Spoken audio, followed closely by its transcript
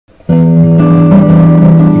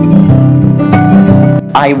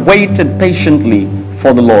I waited patiently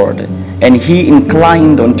for the Lord, and he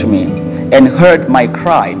inclined unto me, and heard my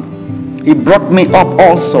cry. He brought me up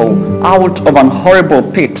also out of an horrible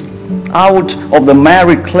pit, out of the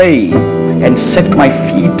miry clay, and set my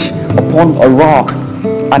feet upon a rock,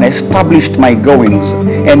 and established my goings.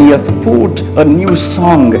 And he hath put a new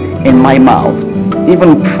song in my mouth,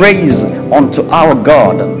 even praise unto our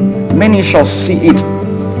God. Many shall see it,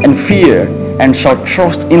 and fear, and shall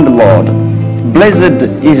trust in the Lord. Blessed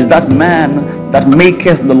is that man that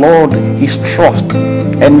maketh the Lord his trust,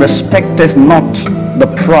 and respecteth not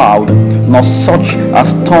the proud, nor such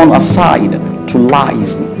as turn aside to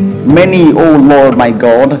lies. Many, O Lord my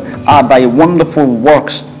God, are thy wonderful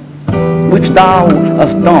works which thou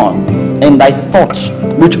hast done, and thy thoughts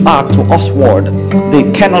which are to usward. They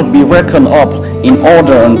cannot be reckoned up in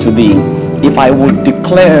order unto thee. If I would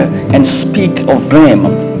declare and speak of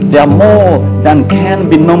them, they are more than can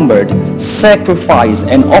be numbered. Sacrifice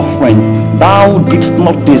and offering thou didst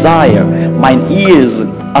not desire. Mine ears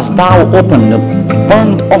hast thou opened.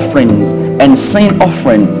 Burnt offerings and sin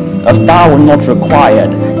offering hast thou not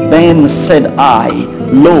required. Then said I,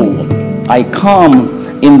 Lo, I come.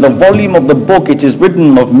 In the volume of the book it is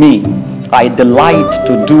written of me, I delight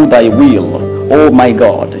to do thy will, O my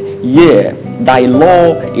God. Yea, thy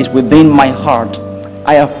law is within my heart.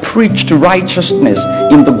 I have preached righteousness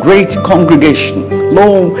in the great congregation.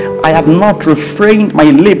 Lo, I have not refrained my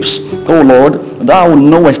lips, O Lord, thou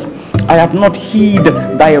knowest. I have not hid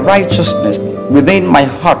thy righteousness within my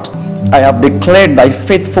heart. I have declared thy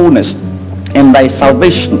faithfulness and thy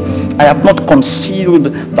salvation. I have not concealed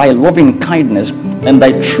thy loving kindness and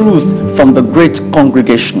thy truth from the great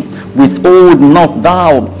congregation. Withhold not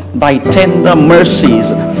thou thy tender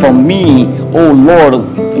mercies from me, O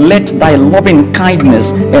Lord. Let thy loving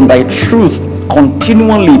kindness and thy truth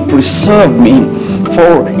continually preserve me.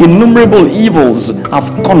 For innumerable evils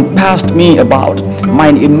have compassed me about.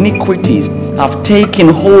 Mine iniquities have taken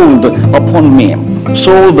hold upon me,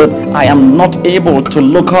 so that I am not able to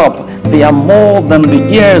look up. They are more than the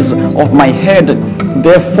hairs of my head.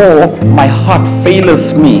 Therefore my heart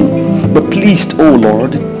faileth me. But pleased, O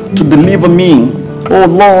Lord, to deliver me. O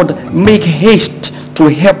Lord, make haste to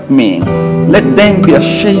help me. Let them be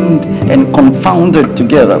ashamed and confounded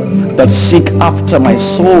together that seek after my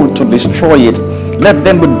soul to destroy it. Let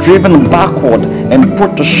them be driven backward and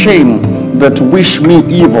put to shame that wish me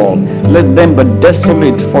evil. Let them be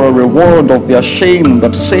desolate for a reward of their shame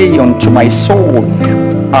that say unto my soul,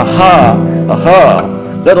 Aha,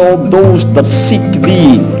 aha. Let all those that seek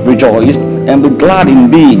thee rejoice and be glad in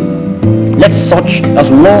thee. Let such as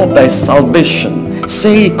love thy salvation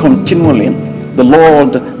say continually, The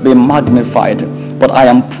Lord be magnified. But I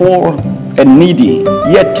am poor and needy,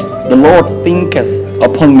 yet the Lord thinketh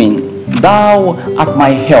upon me. Thou art my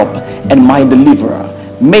help and my deliverer.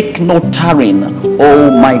 Make no tarrying,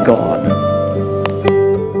 O my God.